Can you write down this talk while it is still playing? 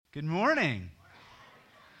Good morning.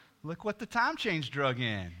 Look what the time change drug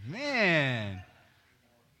in. Man.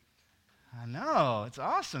 I know. It's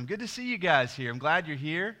awesome. Good to see you guys here. I'm glad you're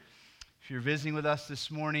here. If you're visiting with us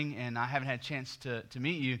this morning and I haven't had a chance to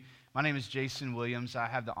meet you, my name is Jason Williams. I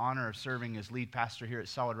have the honor of serving as lead pastor here at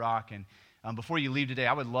Solid Rock. And before you leave today,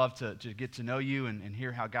 I would love to get to know you and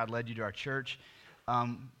hear how God led you to our church.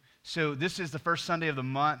 So this is the first Sunday of the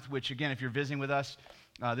month, which again, if you're visiting with us,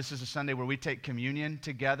 this is a Sunday where we take communion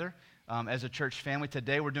together as a church family.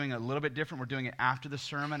 Today we're doing it a little bit different. We're doing it after the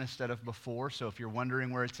sermon instead of before. So if you're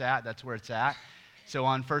wondering where it's at, that's where it's at. So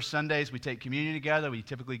on first Sundays, we take communion together. We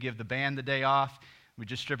typically give the band the day off. We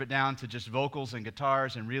just strip it down to just vocals and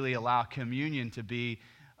guitars and really allow communion to be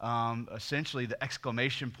essentially the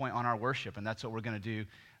exclamation point on our worship. And that's what we're going to do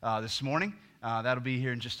this morning. That'll be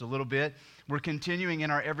here in just a little bit. We're continuing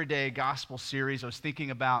in our Everyday Gospel series. I was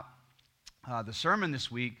thinking about the sermon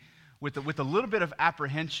this week with a little bit of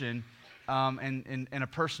apprehension in a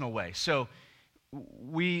personal way. So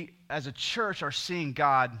we, as a church, are seeing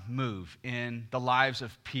God move in the lives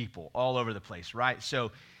of people all over the place, right?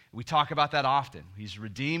 So we talk about that often. He's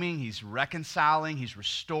redeeming, He's reconciling, He's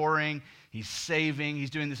restoring, He's saving. He's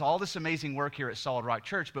doing all this amazing work here at Solid Rock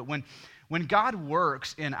Church. But when God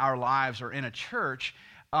works in our lives or in a church,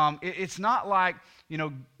 it's not like,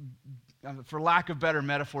 for lack of better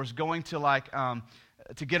metaphors, going to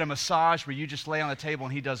to get a massage where you just lay on the table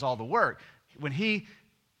and He does all the work. When He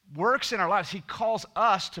works in our lives, He calls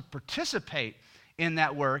us to participate in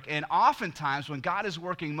that work. And oftentimes, when God is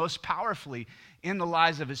working most powerfully in the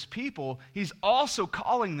lives of His people, He's also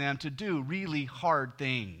calling them to do really hard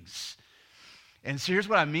things. And so here's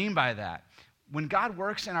what I mean by that. When God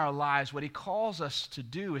works in our lives, what He calls us to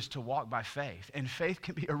do is to walk by faith. And faith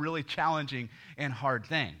can be a really challenging and hard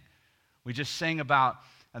thing. We just sang about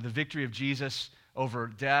the victory of Jesus over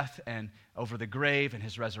death and over the grave and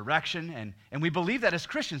His resurrection. And we believe that as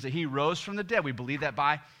Christians, that He rose from the dead. We believe that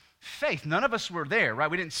by faith. None of us were there,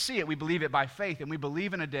 right? We didn't see it. We believe it by faith. And we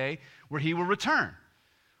believe in a day where He will return,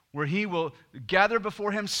 where He will gather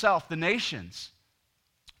before Himself the nations,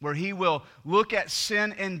 where He will look at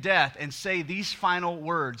sin and death and say these final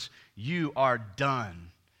words, "You are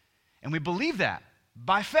done." And we believe that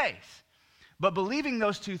by faith. But believing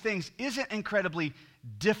those two things isn't incredibly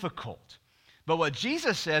difficult. But what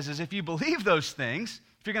Jesus says is if you believe those things,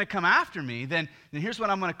 if you're going to come after me, then here's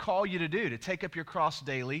what I'm going to call you to do, to take up your cross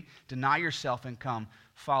daily, deny yourself, and come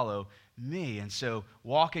follow me. And so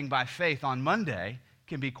walking by faith on Monday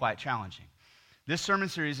can be quite challenging. This sermon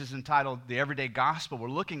series is entitled The Everyday Gospel. We're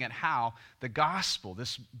looking at how the gospel,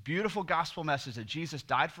 this beautiful gospel message that Jesus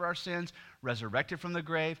died for our sins, resurrected from the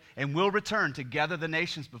grave, and will return to gather the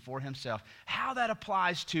nations before Himself, how that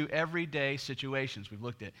applies to everyday situations. We've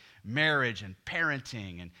looked at marriage and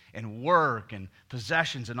parenting and work and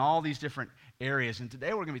possessions and all these different areas. And today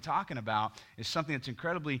we're going to be talking about is something that's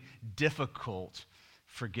incredibly difficult: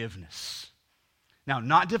 forgiveness. Now,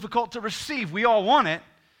 not difficult to receive. We all want it.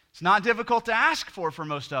 It's not difficult to ask for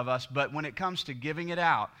most of us, but when it comes to giving it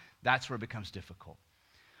out, that's where it becomes difficult.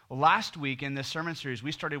 Well, last week in this sermon series,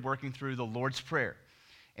 we started working through the Lord's Prayer,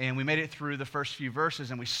 and we made it through the first few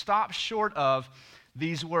verses, and we stopped short of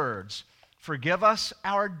these words: "Forgive us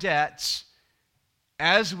our debts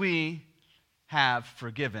as we have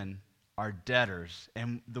forgiven our debtors."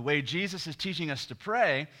 And the way Jesus is teaching us to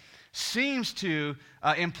pray seems to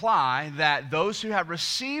imply that those who have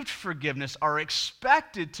received forgiveness are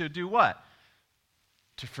expected to do what?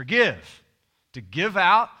 To forgive, to give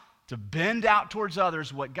out, to bend out towards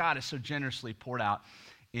others what God has so generously poured out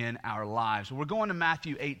in our lives. We're going to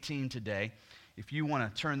Matthew 18 today. If you want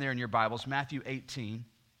to turn there in your Bibles, Matthew 18.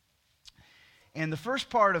 And the first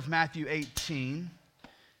part of Matthew 18,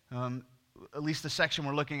 at least the section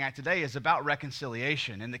we're looking at today, is about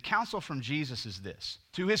reconciliation. And the counsel from Jesus is this,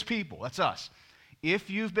 to His people, that's us. If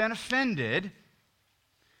you've been offended,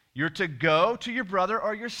 you're to go to your brother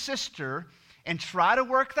or your sister and try to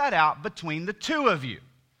work that out between the two of you.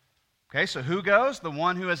 Okay, so who goes? The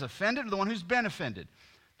one who has offended or the one who's been offended?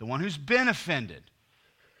 The one who's been offended,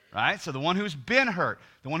 right? So the one who's been hurt,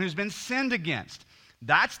 the one who's been sinned against.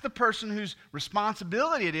 That's the person whose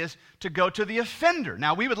responsibility it is to go to the offender.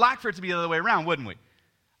 Now, we would like for it to be the other way around, wouldn't we?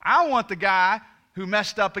 I want the guy who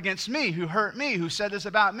messed up against me, who hurt me, who said this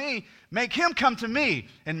about me, make him come to me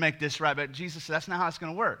and make this right. But Jesus said that's not how it's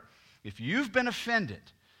going to work. If you've been offended,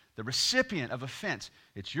 the recipient of offense,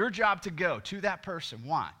 it's your job to go to that person.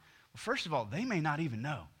 Why? Well, first of all, they may not even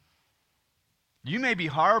know. You may be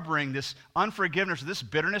harboring this unforgiveness or this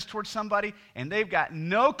bitterness towards somebody, and they've got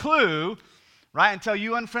no clue, right, until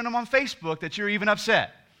you unfriend them on Facebook that you're even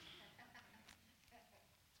upset.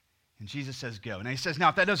 And Jesus says, go. And he says, now,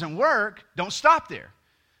 if that doesn't work, don't stop there.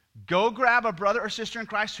 Go grab a brother or sister in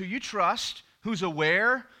Christ who you trust, who's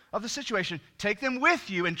aware of the situation. Take them with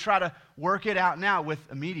you and try to work it out now with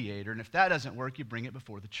a mediator. And if that doesn't work, you bring it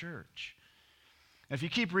before the church. And if you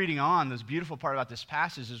keep reading on, this beautiful part about this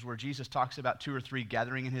passage is where Jesus talks about 2 or 3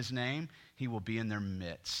 gathering in his name, he will be in their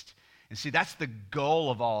midst. And see, that's the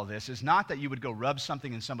goal of all this, is not that you would go rub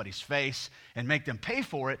something in somebody's face and make them pay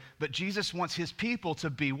for it, but Jesus wants his people to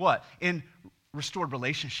be what? In restored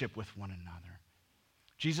relationship with one another.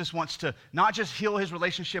 Jesus wants to not just heal his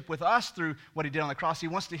relationship with us through what he did on the cross, he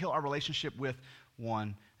wants to heal our relationship with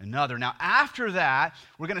one another. Now, after that,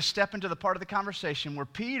 we're going to step into the part of the conversation where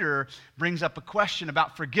Peter brings up a question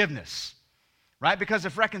about forgiveness, right? Because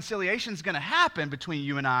if reconciliation is going to happen between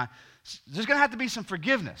you and I, there's going to have to be some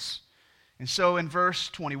forgiveness. And so in verse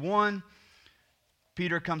 21,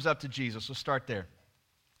 Peter comes up to Jesus. Let's start there.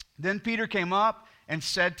 Then Peter came up and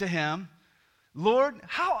said to him, Lord,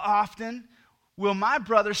 how often will my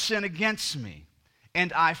brother sin against me,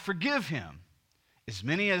 and I forgive him? As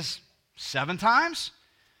many as 7 times?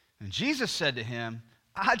 And Jesus said to him,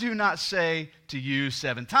 I do not say to you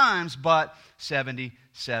 7 times, but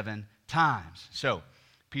 77 times. So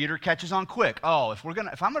Peter catches on quick. Oh, if I'm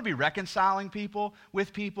going to be reconciling people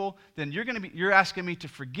with people, then you're asking me to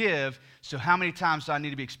forgive. So how many times do I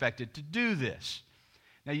need to be expected to do this?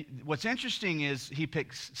 Now, what's interesting is he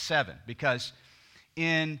picks 7, because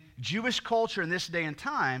in Jewish culture in this day and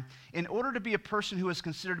time, in order to be a person who is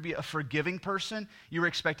considered to be a forgiving person, you were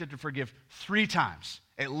expected to forgive 3 times,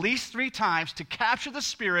 at least 3 times, to capture the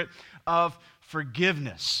spirit of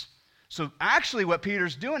forgiveness. So actually what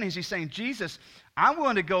Peter's doing is he's saying, Jesus, I'm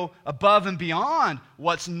willing to go above and beyond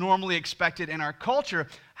what's normally expected in our culture.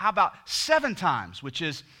 How about 7 times, which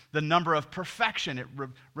is the number of perfection? It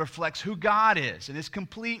reflects who God is and his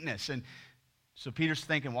completeness. And so Peter's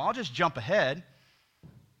thinking, well, I'll just jump ahead.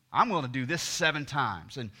 I'm willing to do this 7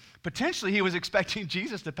 times. And potentially he was expecting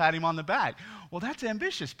Jesus to pat him on the back. Well, that's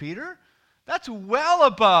ambitious, Peter. That's well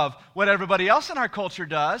above what everybody else in our culture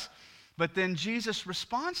does. But then Jesus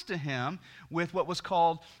responds to him with what was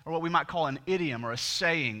called, or what we might call an idiom or a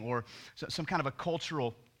saying or some kind of a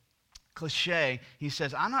cultural cliche. He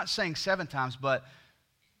says, I'm not saying 7 times, but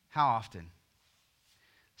how often?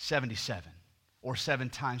 77, or 7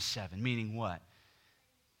 times 7, meaning what?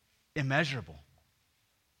 Immeasurable,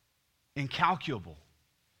 incalculable.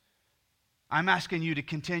 I'm asking you to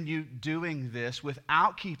continue doing this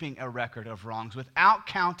without keeping a record of wrongs, without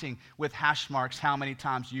counting with hash marks how many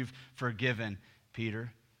times you've forgiven,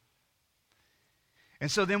 Peter.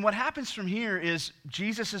 And so then what happens from here is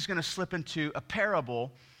Jesus is going to slip into a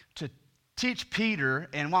parable to teach Peter,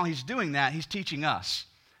 and while he's doing that, he's teaching us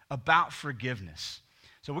about forgiveness.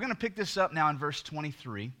 So we're going to pick this up now in verse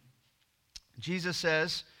 23. Jesus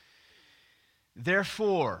says,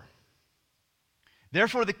 Therefore,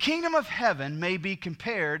 the kingdom of heaven may be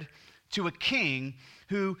compared to a king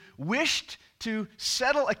who wished to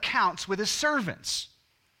settle accounts with his servants.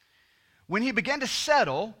 When he began to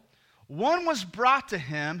settle, one was brought to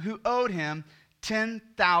him who owed him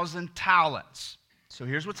 10,000 talents. So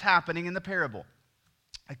here's what's happening in the parable.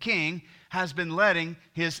 A king has been letting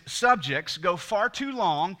his subjects go far too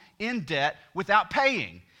long in debt without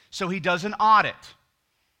paying. So he does an audit.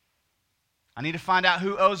 I need to find out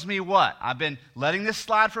who owes me what. I've been letting this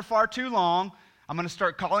slide for far too long. I'm going to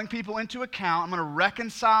start calling people into account. I'm going to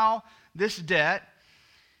reconcile this debt.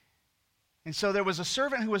 And so there was a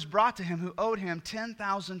servant who was brought to him who owed him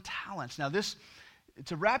 10,000 talents. Now this,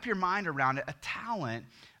 to wrap your mind around it, a talent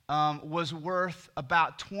was worth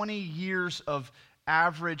about 20 years of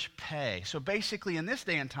average pay. So basically in this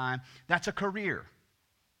day and time, that's a career.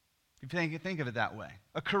 If you think of it that way,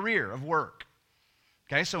 a career of work.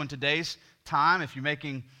 Okay, so in today's time, if you're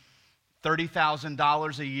making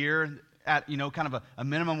 $30,000 a year at, kind of a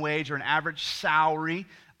minimum wage or an average salary,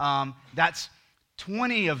 that's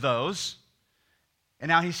 20 of those. And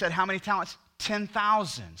now he said, how many talents?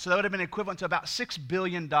 10,000. So that would have been equivalent to about $6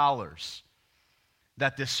 billion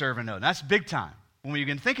that this servant owed. That's big time when you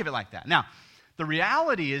can think of it like that. Now, the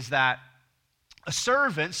reality is that a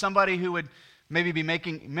servant, somebody who would maybe be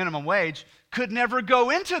making minimum wage, could never go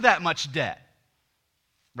into that much debt.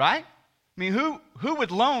 Right? I mean, who would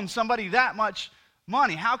loan somebody that much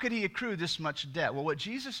money? How could he accrue this much debt? Well, what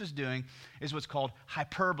Jesus is doing is what's called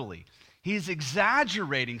hyperbole. He's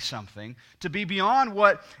exaggerating something to be beyond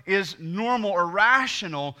what is normal or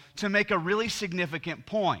rational to make a really significant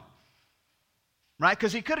point. Right?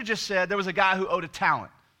 Because he could have just said there was a guy who owed a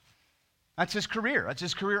talent. That's his career. That's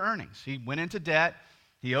his career earnings. He went into debt.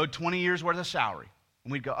 He owed 20 years worth of salary.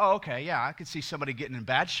 And we'd go, oh, okay, yeah, I could see somebody getting in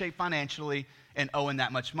bad shape financially and owing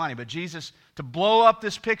that much money. But Jesus, to blow up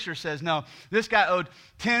this picture, says, no, this guy owed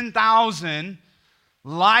 10,000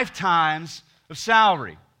 lifetimes of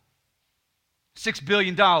salary, $6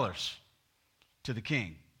 billion to the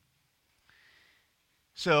king.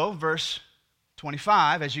 So, verse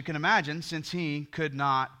 25, as you can imagine, since he could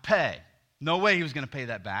not pay, no way he was going to pay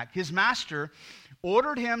that back, his master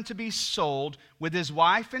ordered him to be sold with his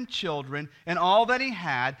wife and children and all that he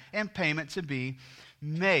had, and payment to be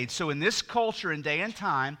made. So in this culture and day and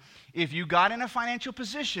time, if you got in a financial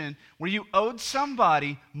position where you owed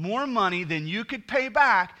somebody more money than you could pay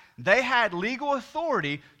back, they had legal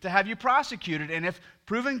authority to have you prosecuted. And if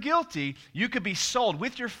proven guilty, you could be sold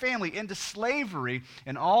with your family into slavery,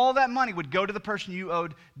 and all that money would go to the person you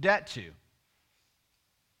owed debt to.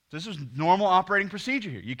 This is normal operating procedure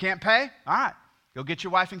here. You can't pay? All right. Go get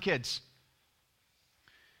your wife and kids.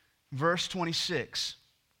 Verse 26.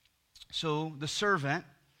 So the servant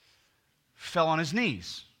fell on his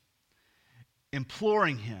knees,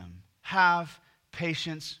 imploring him, have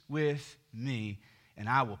patience with me, and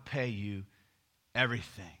I will pay you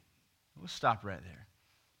everything. We'll stop right there.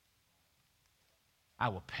 I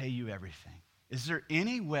will pay you everything. Is there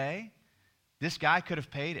any way this guy could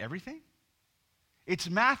have paid everything? It's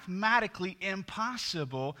mathematically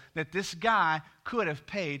impossible that this guy could have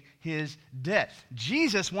paid his debt.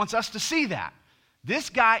 Jesus wants us to see that.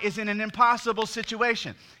 This guy is in an impossible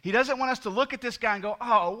situation. He doesn't want us to look at this guy and go,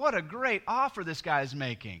 oh, what a great offer this guy is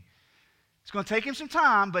making. It's going to take him some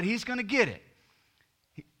time, but he's going to get it.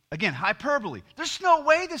 Again, hyperbole. There's no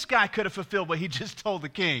way this guy could have fulfilled what he just told the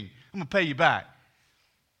king. I'm going to pay you back.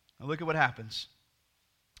 Now look at what happens.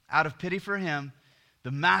 Out of pity for him,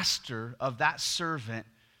 the master of that servant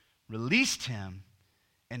released him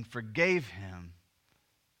and forgave him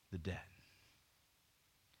the debt.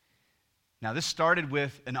 Now, this started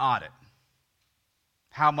with an audit.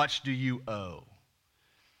 How much do you owe?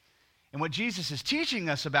 And what Jesus is teaching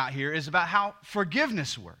us about here is about how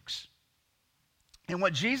forgiveness works. And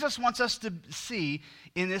what Jesus wants us to see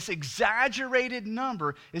in this exaggerated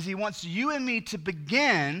number is he wants you and me to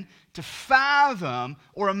begin to fathom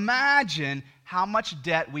or imagine how much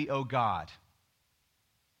debt we owe God.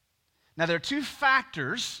 Now, there are two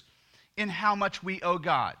factors in how much we owe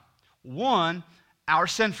God. One, our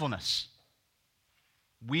sinfulness.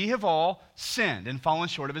 We have all sinned and fallen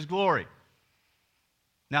short of his glory.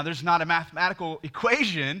 Now, there's not a mathematical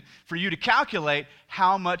equation for you to calculate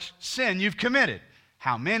how much sin you've committed.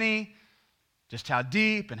 How many, just how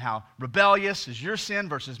deep and how rebellious is your sin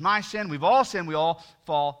versus my sin. We've all sinned, we all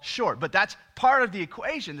fall short. But that's part of the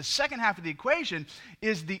equation. The second half of the equation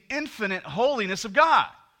is the infinite holiness of God.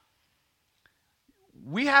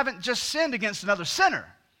 We haven't just sinned against another sinner.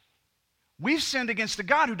 We've sinned against a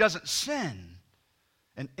God who doesn't sin.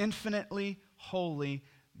 An infinitely holy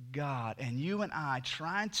God. And you and I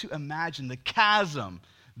trying to imagine the chasm,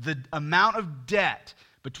 the amount of debt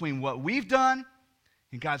between what we've done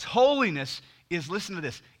and God's holiness is, listen to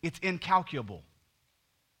this, it's incalculable.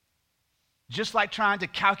 Just like trying to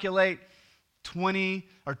calculate 20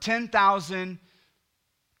 or 10,000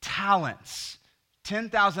 talents,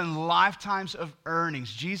 10,000 lifetimes of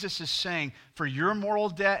earnings. Jesus is saying, for your moral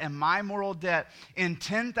debt and my moral debt, in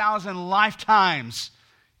 10,000 lifetimes,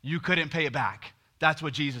 you couldn't pay it back. That's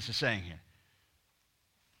what Jesus is saying here.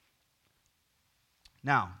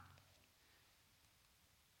 Now,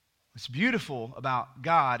 what's beautiful about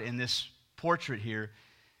God in this portrait here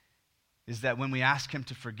is that when we ask him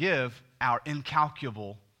to forgive our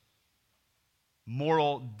incalculable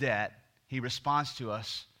moral debt, he responds to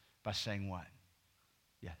us by saying what?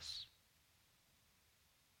 Yes.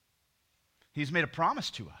 He's made a promise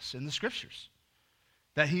to us in the scriptures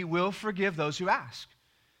that he will forgive those who ask.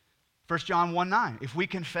 1 John 1:9, if we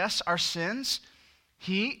confess our sins,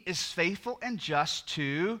 he is faithful and just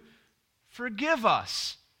to forgive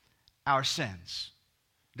us our sins.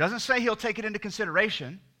 Doesn't say he'll take it into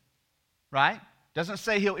consideration, right? Doesn't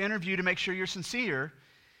say he'll interview to make sure you're sincere.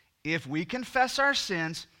 If we confess our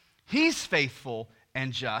sins, he's faithful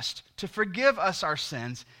and just to forgive us our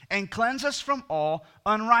sins and cleanse us from all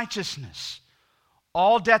unrighteousness.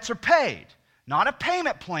 All debts are paid. Not a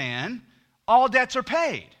payment plan. All debts are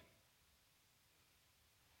paid.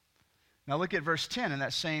 Now look at verse 10 in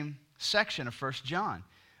that same section of 1 John.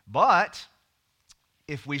 But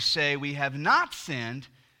if we say we have not sinned,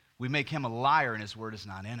 we make him a liar and his word is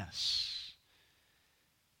not in us.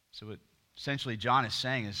 So what essentially John is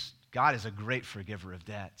saying is God is a great forgiver of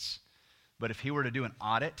debts. But if he were to do an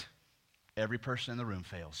audit, every person in the room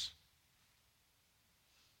fails.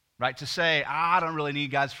 Right? To say, I don't really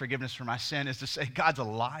need God's forgiveness for my sin is to say God's a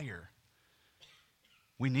liar.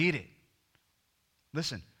 We need it.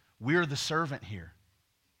 Listen, we're the servant here.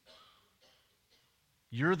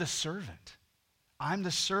 You're the servant. I'm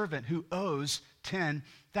the servant who owes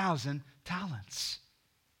 10,000 talents.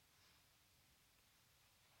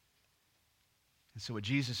 And so what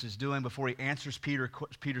Jesus is doing before he answers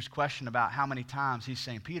Peter's question about how many times, he's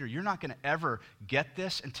saying, Peter, you're not going to ever get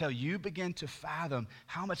this until you begin to fathom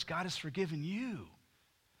how much God has forgiven you.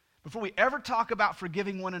 Before we ever talk about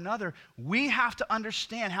forgiving one another, we have to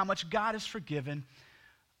understand how much God has forgiven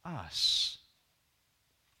us.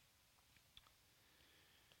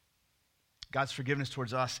 God's forgiveness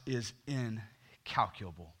towards us is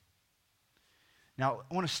incalculable. Now,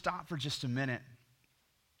 I want to stop for just a minute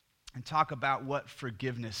and talk about what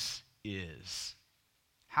forgiveness is.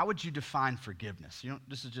 How would you define forgiveness?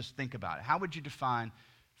 Just think about it. How would you define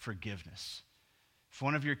forgiveness? If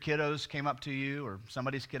one of your kiddos came up to you, or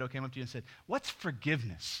somebody's kiddo came up to you and said, what's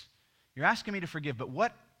forgiveness? You're asking me to forgive, but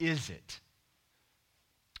what is it?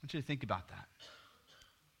 I want you to think about that.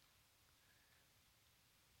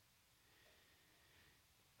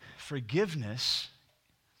 Forgiveness,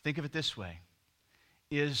 think of it this way,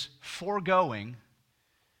 is foregoing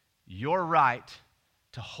your right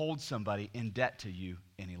to hold somebody in debt to you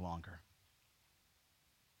any longer.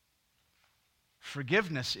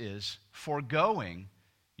 Forgiveness is foregoing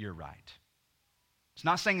your right. It's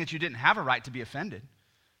not saying that you didn't have a right to be offended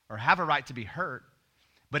or have a right to be hurt,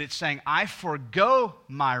 but it's saying, I forego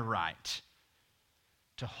my right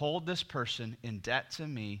to hold this person in debt to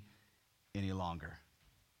me any longer.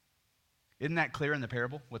 Isn't that clear in the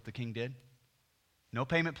parable, what the king did? No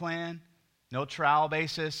payment plan, no trial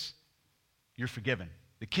basis, you're forgiven.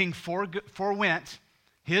 The king forewent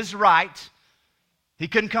his right. He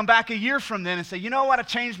couldn't come back a year from then and say, you know what, I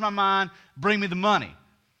changed my mind, bring me the money.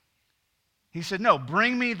 He said, no,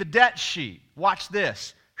 bring me the debt sheet. Watch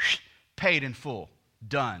this. Paid in full.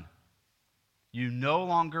 Done. You no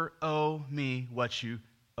longer owe me what you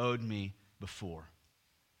owed me before.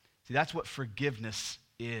 See, that's what forgiveness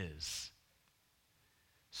is.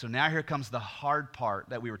 So now here comes the hard part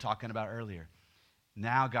that we were talking about earlier.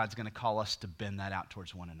 Now God's going to call us to bend that out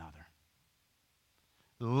towards one another.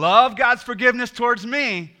 Love God's forgiveness towards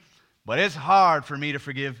me, but it's hard for me to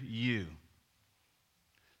forgive you.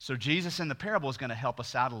 So Jesus in the parable is going to help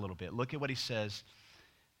us out a little bit. Look at what he says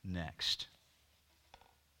next.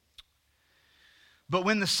 But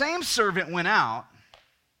when the same servant went out,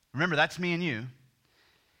 remember that's me and you,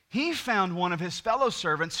 he found one of his fellow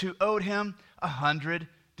servants who owed him 100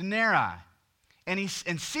 denarii. And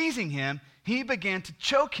seizing him, he began to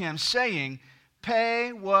choke him, saying,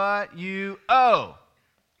 pay what you owe.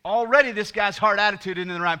 Already this guy's heart attitude isn't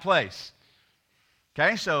in the right place.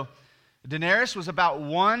 Okay, so a denarius was about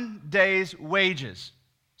 1 day's wages.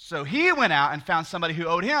 So he went out and found somebody who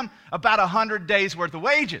owed him about 100 days' worth of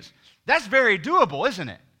wages. That's very doable, isn't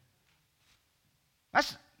it?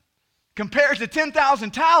 That's compared to 10,000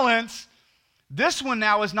 talents, this one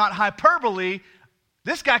now is not hyperbole.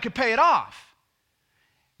 This guy could pay it off.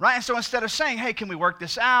 Right? And so instead of saying, hey, can we work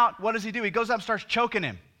this out? What does he do? He goes up and starts choking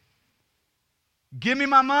him. Give me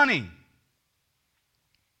my money.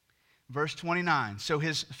 Verse 29. So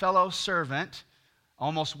his fellow servant,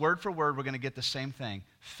 almost word for word, we're going to get the same thing,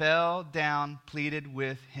 fell down, pleaded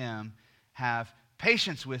with him, have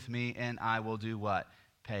patience with me, and I will do what?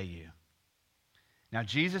 Pay you. Now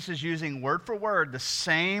Jesus is using word for word the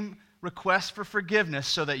same request for forgiveness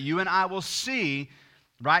so that you and I will see,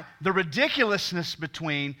 right, the ridiculousness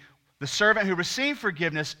between the servant who received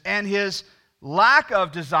forgiveness and his lack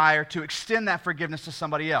of desire to extend that forgiveness to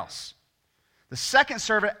somebody else. The second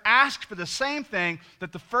servant asked for the same thing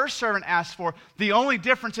that the first servant asked for. The only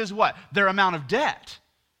difference is what? Their amount of debt.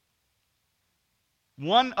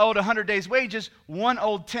 One owed 100 days' wages, one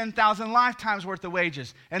owed 10,000 lifetimes worth of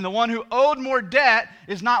wages. And the one who owed more debt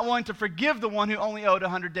is not willing to forgive the one who only owed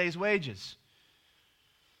 100 days' wages.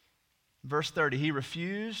 Verse 30, he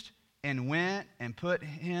refused and went and put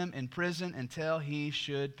him in prison until he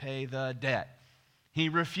should pay the debt. He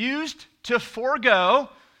refused to forego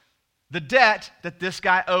the debt that this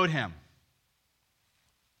guy owed him.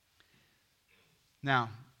 Now,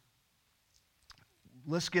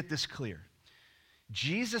 let's get this clear.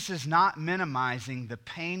 Jesus is not minimizing the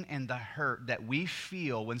pain and the hurt that we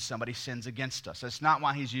feel when somebody sins against us. That's not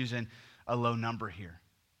why he's using a low number here.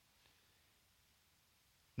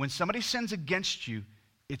 When somebody sins against you,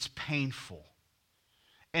 it's painful.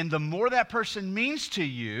 And the more that person means to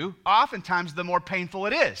you, oftentimes the more painful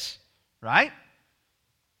it is, right?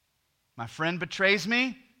 My friend betrays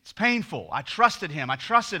me, it's painful. I trusted him, I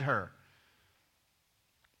trusted her.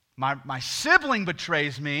 My sibling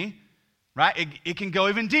betrays me, right? It can go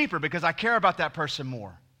even deeper because I care about that person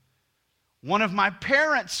more. One of my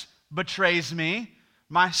parents betrays me.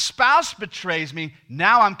 My spouse betrays me.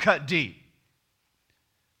 Now I'm cut deep.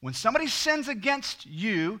 When somebody sins against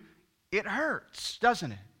you, it hurts,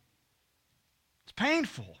 doesn't it? It's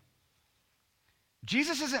painful.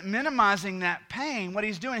 Jesus isn't minimizing that pain. What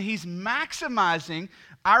he's doing, he's maximizing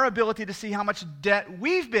our ability to see how much debt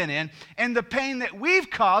we've been in and the pain that we've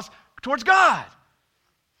caused towards God.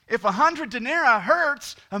 If 100 denarii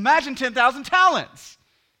hurts, imagine 10,000 talents.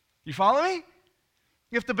 You follow me?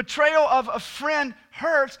 If the betrayal of a friend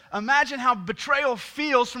hurts, imagine how betrayal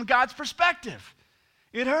feels from God's perspective.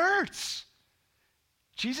 It hurts.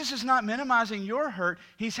 Jesus is not minimizing your hurt.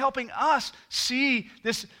 He's helping us see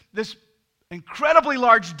this incredibly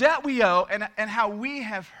large debt we owe and how we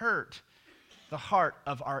have hurt the heart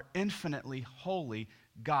of our infinitely holy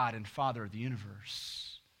God and Father of the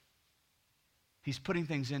universe. He's putting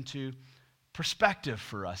things into perspective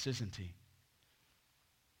for us, isn't he?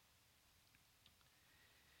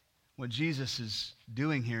 What Jesus is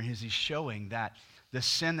doing here is he's showing that the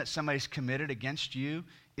sin that somebody's committed against you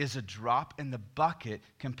is a drop in the bucket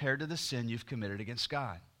compared to the sin you've committed against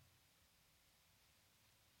God.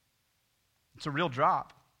 It's a real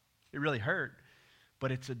drop. It really hurt,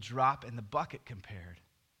 but it's a drop in the bucket compared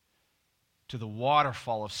to the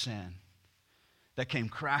waterfall of sin that came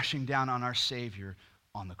crashing down on our Savior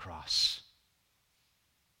on the cross.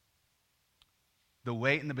 The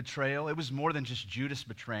weight and the betrayal, it was more than just Judas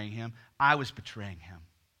betraying him. I was betraying him.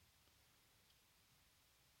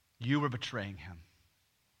 You were betraying him.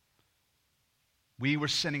 We were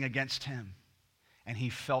sinning against him. And he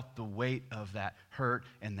felt the weight of that hurt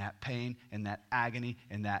and that pain and that agony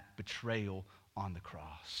and that betrayal on the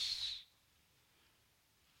cross.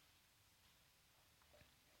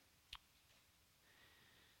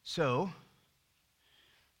 So,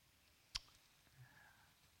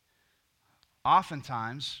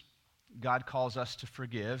 oftentimes, God calls us to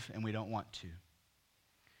forgive and we don't want to.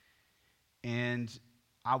 And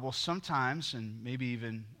I will sometimes, and maybe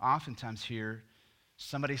even oftentimes hear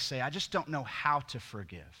somebody say, I just don't know how to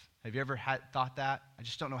forgive. Have you ever thought that? I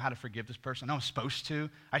just don't know how to forgive this person. I know I'm supposed to.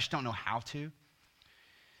 I just don't know how to.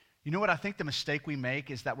 You know what I think the mistake we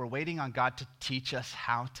make is that we're waiting on God to teach us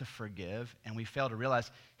how to forgive, and we fail to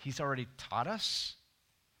realize he's already taught us.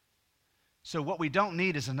 So what we don't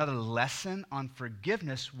need is another lesson on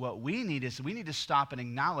forgiveness. What we need is we need to stop and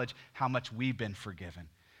acknowledge how much we've been forgiven.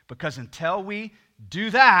 Because until we do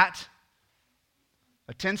that,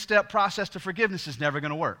 a 10-step process to forgiveness is never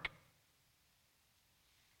going to work.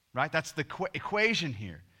 Right? That's the equation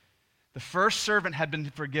here. The first servant had been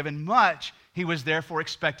forgiven much. He was therefore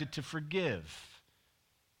expected to forgive.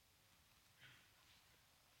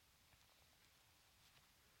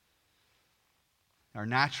 Our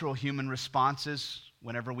natural human responses,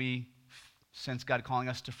 whenever we sense God calling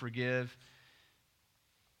us to forgive,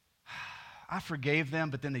 I forgave them,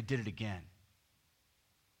 but then they did it again.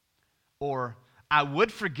 Or, I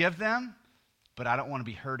would forgive them, but I don't want to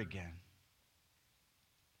be hurt again.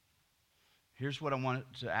 Here's what I want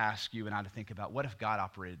to ask you and I to think about. What if God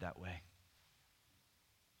operated that way?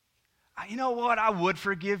 You know what? I would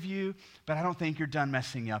forgive you, but I don't think you're done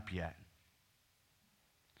messing up yet.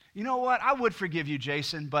 You know what? I would forgive you,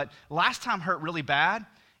 Jason, but last time hurt really bad,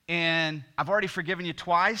 and I've already forgiven you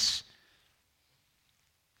twice.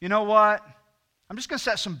 You know what? I'm just going to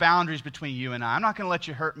set some boundaries between you and I. I'm not going to let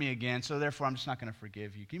you hurt me again, so therefore I'm just not going to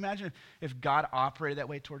forgive you. Can you imagine if God operated that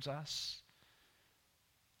way towards us?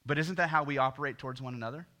 But isn't that how we operate towards one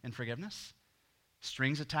another in forgiveness?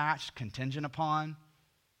 Strings attached, contingent upon,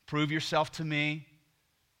 prove yourself to me.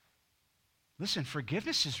 Listen,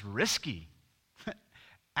 forgiveness is risky.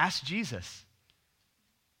 Ask Jesus.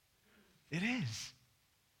 It is.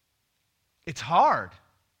 It's hard.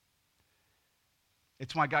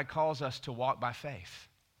 It's why God calls us to walk by faith.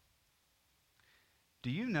 Do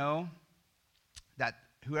you know that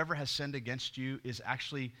whoever has sinned against you is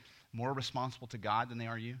actually more responsible to God than they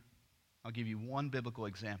are you? I'll give you one biblical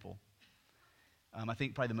example. I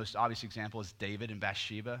think probably the most obvious example is David and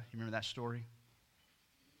Bathsheba. You remember that story?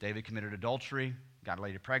 David committed adultery, got a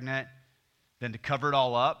lady pregnant. Then to cover it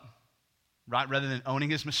all up, right, rather than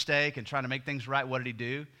owning his mistake and trying to make things right, what did he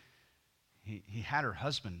do? He had her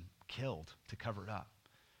husband killed to cover it up.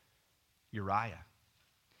 Uriah.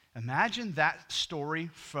 Imagine that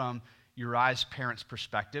story from Uriah's parents'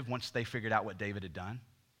 perspective once they figured out what David had done.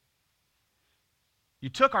 You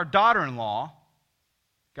took our daughter-in-law,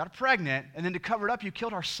 got her pregnant, and then to cover it up, you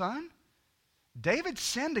killed our son? David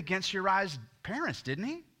sinned against Uriah's parents, didn't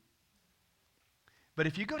he? But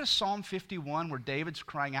if you go to Psalm 51, where David's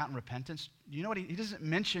crying out in repentance, you know what? He doesn't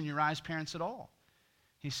mention Uriah's parents at all.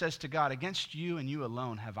 He says to God, against you and you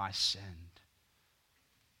alone have I sinned.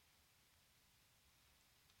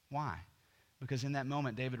 Why? Because in that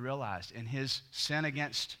moment, David realized in his sin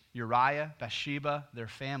against Uriah, Bathsheba, their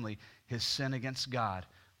family, his sin against God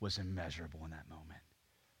was immeasurable in that moment.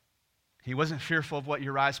 He wasn't fearful of what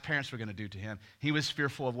Uriah's parents were going to do to him. He was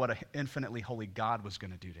fearful of what an infinitely holy God was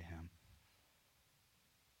going to do to him.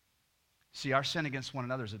 See, our sin against one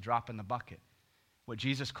another is a drop in the bucket. What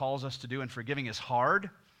Jesus calls us to do in forgiving is hard,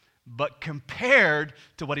 but compared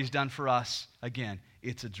to what he's done for us, again,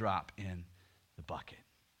 it's a drop in the bucket.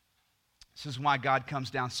 This is why God comes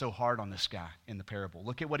down so hard on this guy in the parable.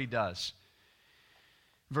 Look at what he does.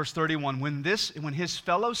 Verse 31, when his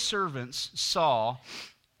fellow servants saw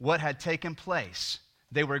what had taken place,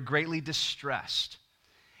 they were greatly distressed.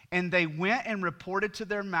 And they went and reported to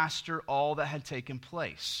their master all that had taken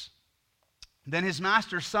place. Then his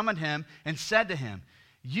master summoned him and said to him,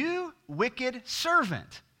 you wicked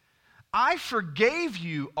servant, I forgave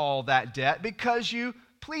you all that debt because you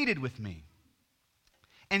pleaded with me.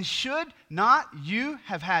 And should not you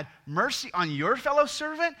have had mercy on your fellow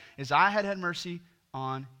servant as I had had mercy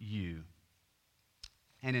on you?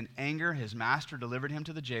 And in anger, his master delivered him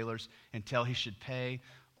to the jailers until he should pay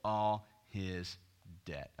all his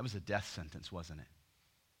debt. That was a death sentence, wasn't it?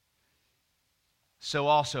 So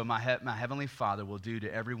also my heavenly Father will do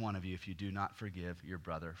to every one of you if you do not forgive your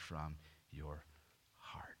brother from your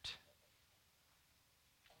heart.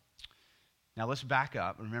 Now let's back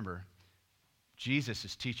up. Remember, Jesus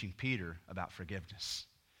is teaching Peter about forgiveness.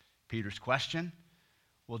 Peter's question,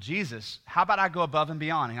 well, Jesus, how about I go above and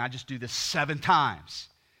beyond and I just do this 7 times?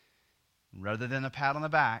 Rather than a pat on the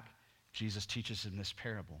back, Jesus teaches him this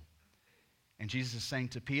parable. And Jesus is saying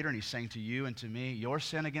to Peter, and he's saying to you and to me, your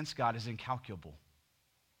sin against God is incalculable.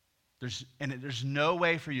 There's no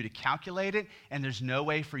way for you to calculate it, and there's no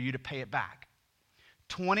way for you to pay it back.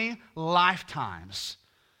 20 lifetimes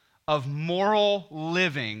of moral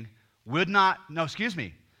living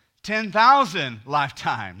 10,000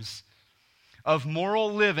 lifetimes of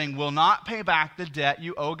moral living will not pay back the debt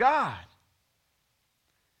you owe God.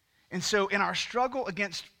 And so in our struggle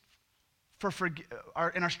in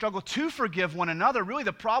our struggle to forgive one another, really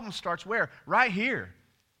the problem starts where? Right here.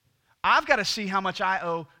 I've got to see how much I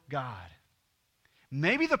owe God.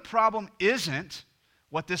 Maybe the problem isn't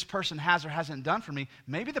what this person has or hasn't done for me.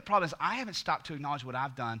 Maybe the problem is I haven't stopped to acknowledge what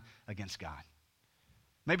I've done against God.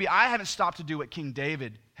 Maybe I haven't stopped to do what King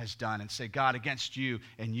David has done and say, God, against you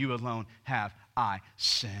and you alone have I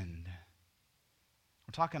sinned.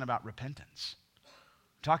 We're talking about repentance.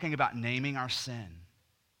 We're talking about naming our sin.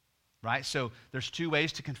 Right? So there's 2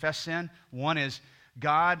 ways to confess sin. One is,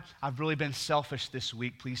 God, I've really been selfish this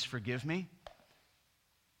week. Please forgive me.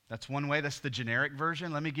 That's one way. That's the generic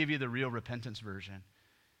version. Let me give you the real repentance version.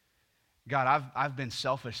 God, I've been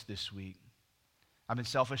selfish this week. I've been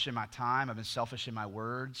selfish in my time. I've been selfish in my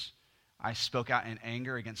words. I spoke out in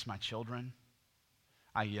anger against my children.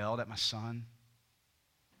 I yelled at my son.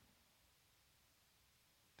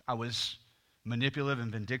 I was manipulative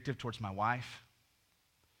and vindictive towards my wife.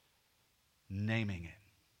 Naming it.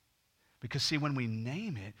 Because see, when we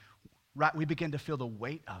name it, right, we begin to feel the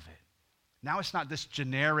weight of it. Now it's not this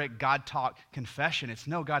generic God talk confession. It's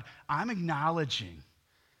no, God, I'm acknowledging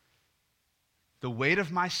the weight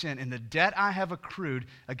of my sin and the debt I have accrued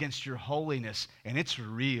against your holiness, and it's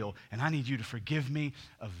real, and I need you to forgive me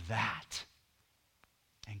of that.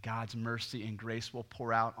 And God's mercy and grace will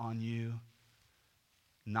pour out on you,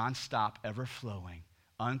 nonstop, ever flowing,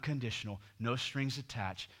 unconditional, no strings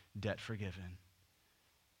attached, debt forgiven.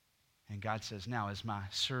 And God says, now as my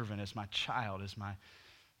servant, as my child, as my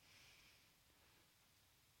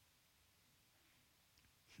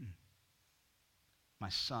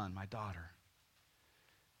son, my daughter,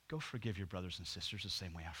 go forgive your brothers and sisters the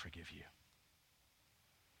same way I forgive you.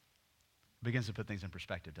 Begins to put things in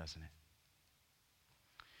perspective, doesn't it?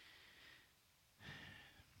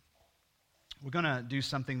 We're going to do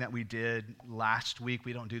something that we did last week.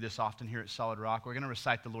 We don't do this often here at Solid Rock. We're going to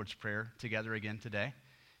recite the Lord's Prayer together again today.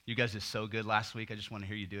 You guys did so good last week. I just want to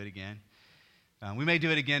hear you do it again. We may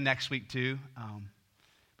do it again next week too.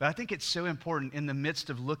 But I think it's so important in the midst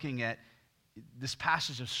of looking at this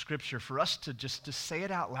passage of Scripture for us to just to say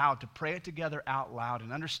it out loud, to pray it together out loud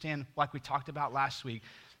and understand, like we talked about last week,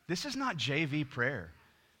 this is not JV prayer.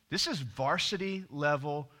 This is varsity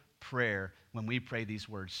level prayer when we pray these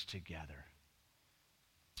words together.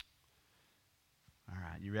 All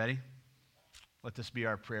right, you ready? Let this be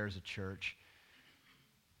our prayer as a church.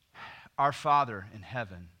 Our Father in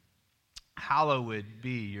heaven, hallowed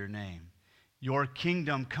be your name. Your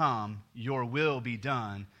kingdom come, your will be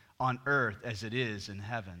done on earth as it is in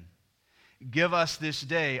heaven. Give us this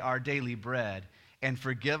day our daily bread, and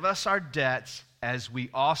forgive us our debts as we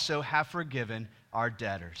also have forgiven our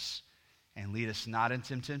debtors. And lead us not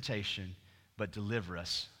into temptation, but deliver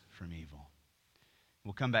us from evil.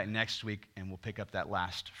 We'll come back next week and we'll pick up that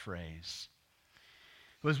last phrase.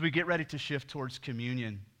 But as we get ready to shift towards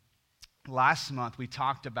communion, last month we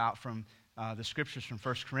talked about from the scriptures from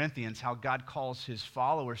 1 Corinthians how God calls his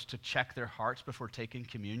followers to check their hearts before taking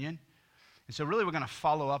communion. And so really we're going to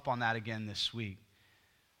follow up on that again this week.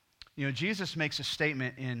 You know, Jesus makes a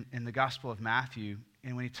statement in the Gospel of Matthew,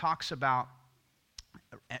 and when he talks about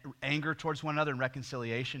anger towards one another and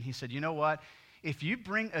reconciliation, he said, you know what? If you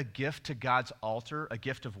bring a gift to God's altar, a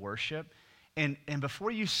gift of worship, and before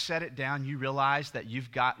you set it down, you realize that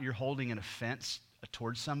you're holding an offense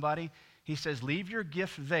towards somebody, he says, leave your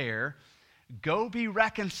gift there, go be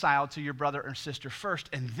reconciled to your brother or sister first,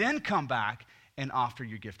 and then come back and offer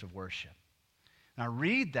your gift of worship. Now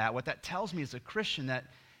read that. What that tells me as a Christian, that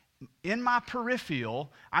in my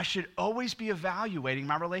peripheral, I should always be evaluating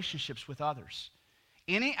my relationships with others.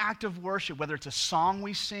 Any act of worship, whether it's a song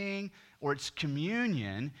we sing or it's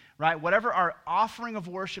communion, right? Whatever our offering of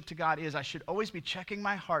worship to God is, I should always be checking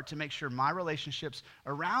my heart to make sure my relationships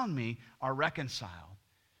around me are reconciled.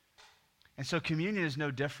 And so communion is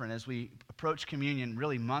no different. As we approach communion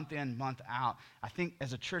really month in, month out, I think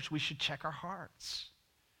as a church we should check our hearts.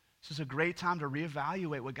 This is a great time to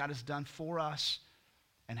reevaluate what God has done for us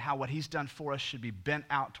and how what he's done for us should be bent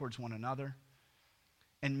out towards one another.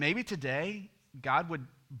 And maybe today God would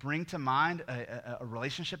bring to mind a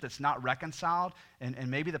relationship that's not reconciled, and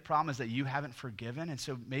maybe the problem is that you haven't forgiven. And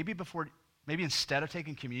so maybe instead of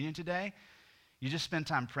taking communion today, you just spend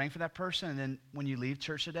time praying for that person, and then when you leave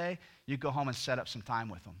church today, you go home and set up some time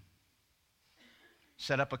with them.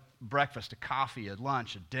 Set up a breakfast, a coffee, a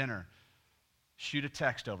lunch, a dinner. Shoot a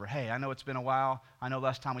text over. Hey, I know it's been a while. I know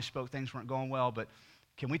last time we spoke things weren't going well, but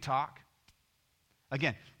can we talk?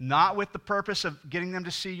 Again, not with the purpose of getting them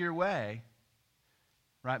to see your way,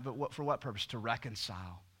 right? But for what purpose? To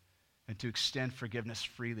reconcile and to extend forgiveness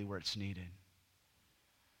freely where it's needed.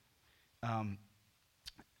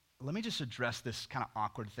 Let me just address this kind of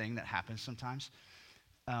awkward thing that happens sometimes.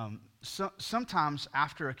 Sometimes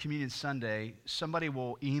after a communion Sunday, somebody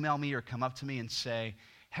will email me or come up to me and say,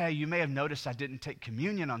 hey, you may have noticed I didn't take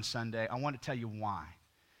communion on Sunday. I want to tell you why.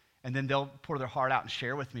 And then they'll pour their heart out and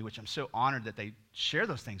share with me, which I'm so honored that they share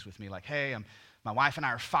those things with me. Like, hey, my wife and I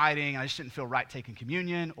are fighting, and I just didn't feel right taking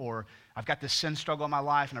communion, or I've got this sin struggle in my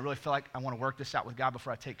life, and I really feel like I want to work this out with God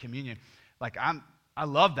before I take communion. Like, I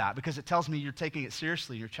love that because it tells me you're taking it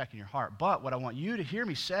seriously, you're checking your heart. But what I want you to hear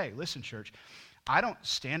me say, listen, church, I don't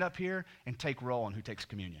stand up here and take roll on who takes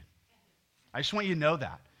communion. I just want you to know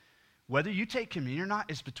that. Whether you take communion or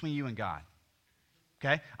not is between you and God.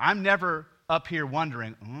 Okay? I'm never up here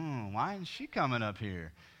wondering, why isn't she coming up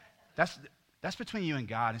here? That's between you and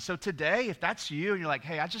God. And so today, if that's you and you're like,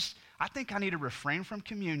 hey, I think I need to refrain from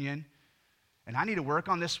communion and I need to work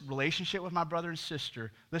on this relationship with my brother and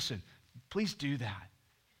sister, listen, please do that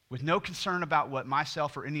with no concern about what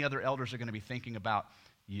myself or any other elders are going to be thinking about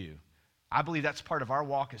you. I believe that's part of our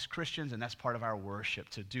walk as Christians, and that's part of our worship,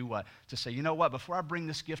 to do what? To say, you know what, before I bring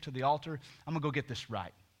this gift to the altar, I'm going to go get this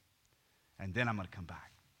right, and then I'm going to come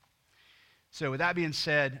back. So with that being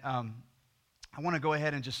said, I want to go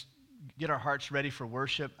ahead and just get our hearts ready for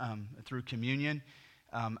worship through communion,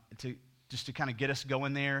 to kind of get us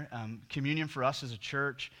going there. Communion for us as a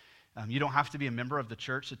church, you don't have to be a member of the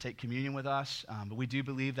church to take communion with us, but we do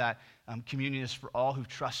believe that communion is for all who've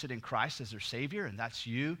trusted in Christ as their Savior, and that's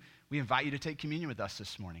you. We invite you to take communion with us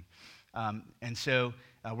this morning. And so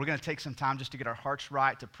we're going to take some time just to get our hearts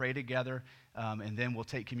right, to pray together, and then we'll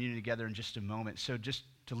take communion together in just a moment. So just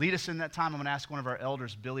to lead us in that time, I'm going to ask one of our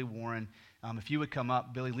elders, Billy Warren, if you would come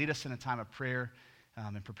up. Billy, lead us in a time of prayer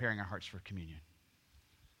and preparing our hearts for communion.